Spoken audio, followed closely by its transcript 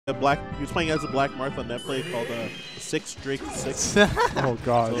He was playing as a Black Marth on that play called 6 Drake 6. Oh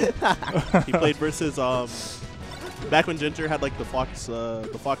god. So, he played versus back when Ginger had like the Fox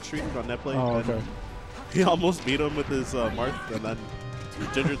streak on that play. Oh, okay. He almost beat him with his Marth, and then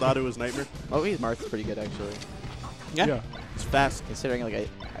Ginger thought it was Nightmare. Oh, his Marth's pretty good actually. Yeah. It's fast. Considering like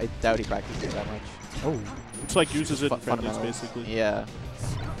I doubt he practices it that much. Oh. It's like uses it in friendlies basically. Yeah.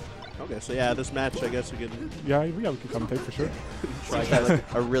 Okay, so yeah, this match I guess we can. Yeah, we can commentate for sure. I got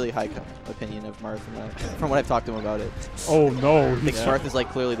like, a really high opinion of Marth from what I've talked to him about it. Oh no. I think Marth is like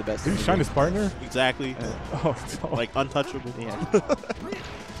clearly the best. Did he shine his partner? Exactly. Oh no. Like untouchable. Yeah.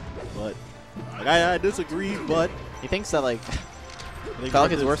 But like, I disagree, but he thinks that like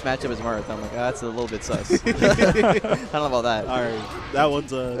Falcon's worst matchup is Marth. I'm like, that's a little bit sus. I don't know about that. Alright, that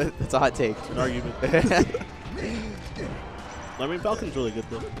one's it's a hot take. An argument. I mean, Falcon's really good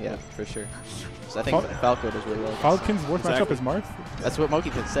though. Yeah, for sure. So I think Falco does really well. Falcon's worst matchup is Marth? That's what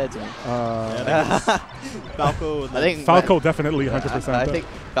Moki said to me. Yeah, Falco. I think Falco definitely 100%. I think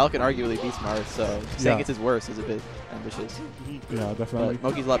Falcon arguably beats Marth, so saying it's his worst is a bit ambitious. Yeah, definitely.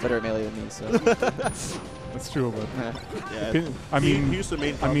 But Moki's a lot better at melee than me, so. That's true, but yeah, I mean,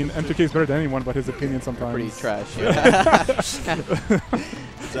 M2K is better than anyone, but his opinion sometimes pretty trash. Yeah.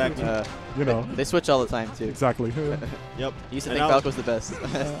 Exactly. You know, they switch all the time too. Exactly. Yep. He used to think Falco's the best.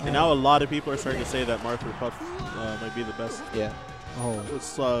 And now a lot of people are starting to say that Marth or Puff might be the best. Yeah. Oh.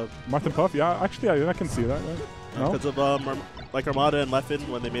 It's Marth and Puff. Yeah, actually, I can see that. Right? No? Because of like Armada and Leffen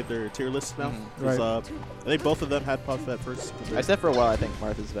when they made their tier lists now. Right. I think both of them had Puff at first. I said for a while I think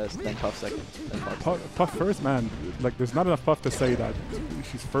Marth is best, then Puff second, then Puff first, man. Like, there's not enough Puff to say that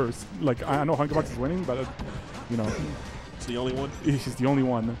she's first. Like, I know Hungrybox is winning, but you know, it's the only one. She's the only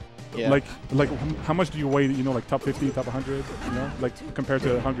one. Yeah. Like, how much do you weigh? You know, like top 50, top 100. You know, like compared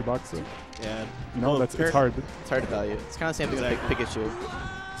to Hungrybox. Yeah. You know, it's hard. It's hard to value. It's kind of the same thing with Pikachu.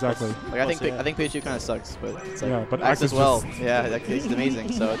 Exactly. Like I think Pikachu kind of sucks, but it's like yeah, but Axe as well. Yeah, like, he's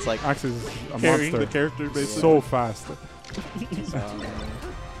amazing. So it's like Axe is a carrying monster. The character basically. So fast.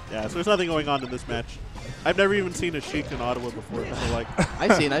 Yeah, so there's nothing going on in this match. I've never even seen a Sheik in Ottawa before, so like.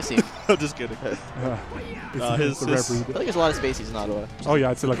 I've seen. I'm just kidding. It's a rare breed. I feel like there's a lot of spaces in Ottawa. Oh yeah,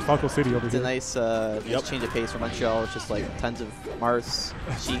 it's like Falco City over here. It's a nice change of pace from Montreal. It's just like tons of Marths,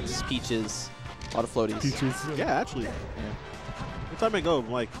 Sheiks, Peaches, a lot of floaties. Peaches. Yeah, actually. Yeah. Every time I go, I'm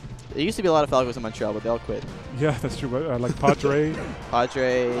like. There used to be a lot of Falcos in Montreal, but they all quit. Yeah, that's true. But, like Padre.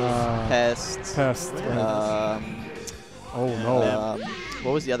 Pest. Pest. Oh no.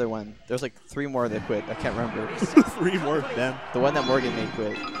 What was the other one? There was like 3 more that quit. I can't remember. 3 more, damn. The one that Morgan made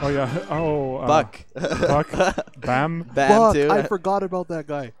quit. Oh yeah. Oh. Buck. Buck. Bam. Bam Buck, too. I forgot about that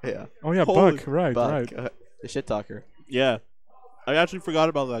guy. Yeah. Oh yeah, Holy Buck. Right. Buck, Right. The shit talker. Yeah. I actually forgot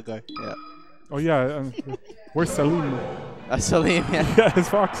about that guy. Yeah. Oh yeah. Where's Salim? Salim. Yeah. Yeah, his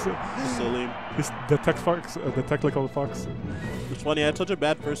fox. Salim. The tech fox. The technical fox. It's funny. I had such a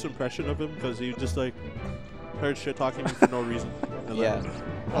bad first impression of him because he just like heard shit talking me for no reason. Yeah.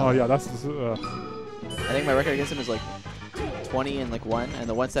 Oh yeah, that's. I think my record against him is like 20 and like 1, and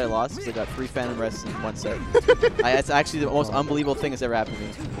the one set I lost because I got 3 Phantom Rests in 1 set. It's actually the most unbelievable thing that's ever happened to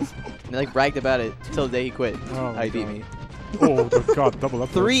me. And I like bragged about it till the day he quit. Oh how he beat me. Oh god, double up.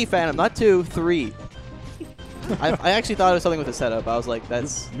 3 Phantom, not 2, 3. I actually thought it was something with the setup. I was like,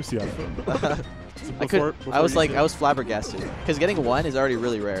 that's. UCF. I was flabbergasted because getting 1 is already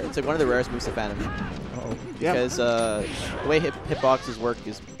really rare. It's like one of the rarest moves to Phantom. Yeah. Because the way hitboxes work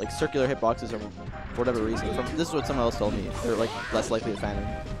is like circular hitboxes are, for whatever reason. This is what someone else told me. They're like less likely to Phantom.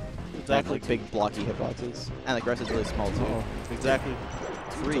 Exactly. Like big blocky hitboxes, and the grass is really small too. Exactly.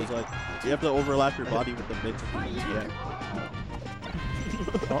 3. So like, you have to overlap your body with the mid. Yeah.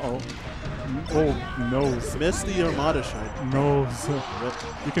 Oh, nose. Miss the Armada shine. Nose.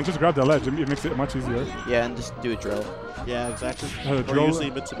 You can just grab the ledge. It makes it much easier. Yeah, and just do a drill. Yeah, exactly. Or usually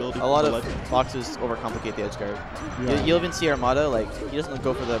invincibility. A lot of boxes overcomplicate the edge guard. Yeah. You'll even see Armada, like, he doesn't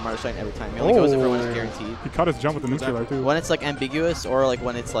go for the Armada shine every time. He only goes for when it's guaranteed. He caught his jump with the nuclear too. When it's like ambiguous, or like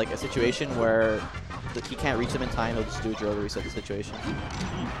when it's like a situation where he can't reach them in time, he'll just do a drill to reset the situation.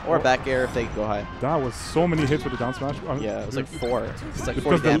 Or a back air if they go high. That was so many hits with the down smash. Yeah, it was like 4. It's like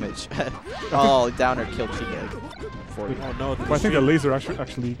 40 damage. Oh, downer killed Cheek Egg. 40. Oh no! Well, I think the laser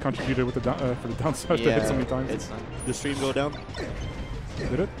actually contributed with the for the down smash to hit so many times. It's not. Did the stream go down?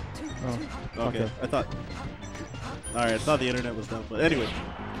 Did it? Oh. Okay. I thought. Alright, I thought the internet was down, but anyway.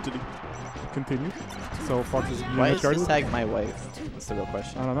 Continue. So Fox is Why is this tag my wife? That's the real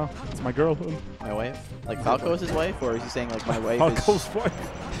question. I don't know. It's my girl. My wife? Like Falco is his wife, or is he saying like my wife Falco's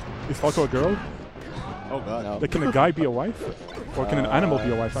wife? Is Falco a girl? Oh god. No. Like, can a guy be a wife? Or can an animal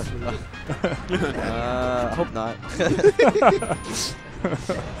be a wife, actually? I hope not.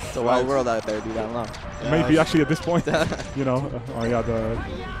 It's a wild world out there, dude. I don't know. Maybe actually at this point, you know. Oh yeah,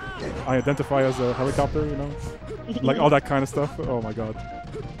 I identify as a helicopter, you know, like all that kind of stuff. Oh my god,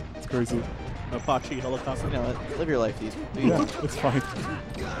 it's crazy. Apache helicopter. You know what? Live your life, Deez. Yeah, it's fine.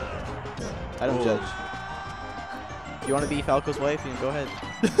 I don't judge. If you want to be Falco's wife, you can go ahead.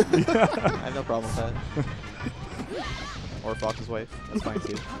 I have no problem with that. Or Fox's wife. That's fine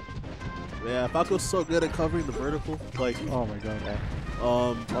too. Yeah, Falco's so good at covering the vertical. Like, Oh my god. Yeah.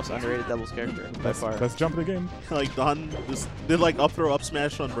 Most underrated doubles character by far. Best jump in the game. like Don just did like up throw up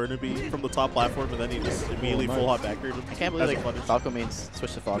smash on Burnaby from the top platform, and then he just immediately nice. full hop back him. I can't believe like Falco mains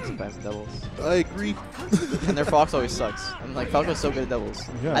switch to Fox sometimes in doubles. I agree. And their Fox always sucks. And like Falco's so good at doubles.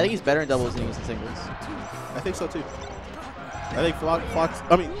 Yeah. I think he's better in doubles than he is in singles. I think so too. I think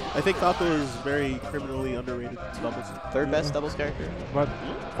I think Falco is very criminally underrated in doubles. Third best doubles character. But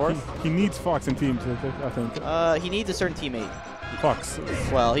Fourth? he needs Fox in teams, I think. He needs a certain teammate. Fox.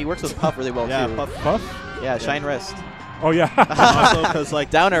 Well, he works with Puff really well Yeah, too. Puff. Yeah, Shine Rest. Oh yeah. Also, because like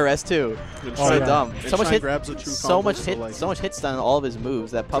Down air rest too. So yeah. dumb. And So much Shine hit. grabs a true So combo, much so hit. like- So much hit stun on all of his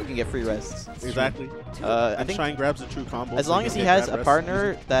moves that Puff can get free rests. Exactly. I And think Shine grabs a true combo. as so long can as he get has grab a rest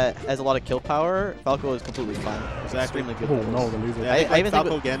partner easy. that has a lot of kill power, Falco is completely fine. Exactly. Extremely good. Oh doubles. no, the laser. Yeah, I I even think think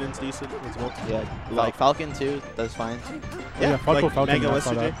Falco Ganon's decent as well. Yeah, like Falcon too does fine. Yeah, Falco, like Falcon, Mega I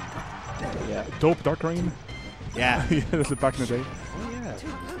saw SCJ. that. Yeah. Dope Dark Rain. Yeah. Yeah, that's back in the day. Oh yeah.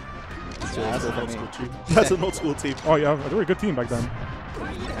 That's an old school team. That's an old school team. Oh yeah, they were a good team back then.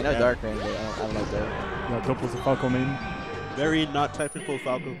 I know Yeah. Dark Rain, but I don't like Dark. Yeah, Dope was a Falco main. Very not technical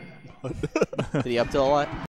Falco. Did he up tilt a lot?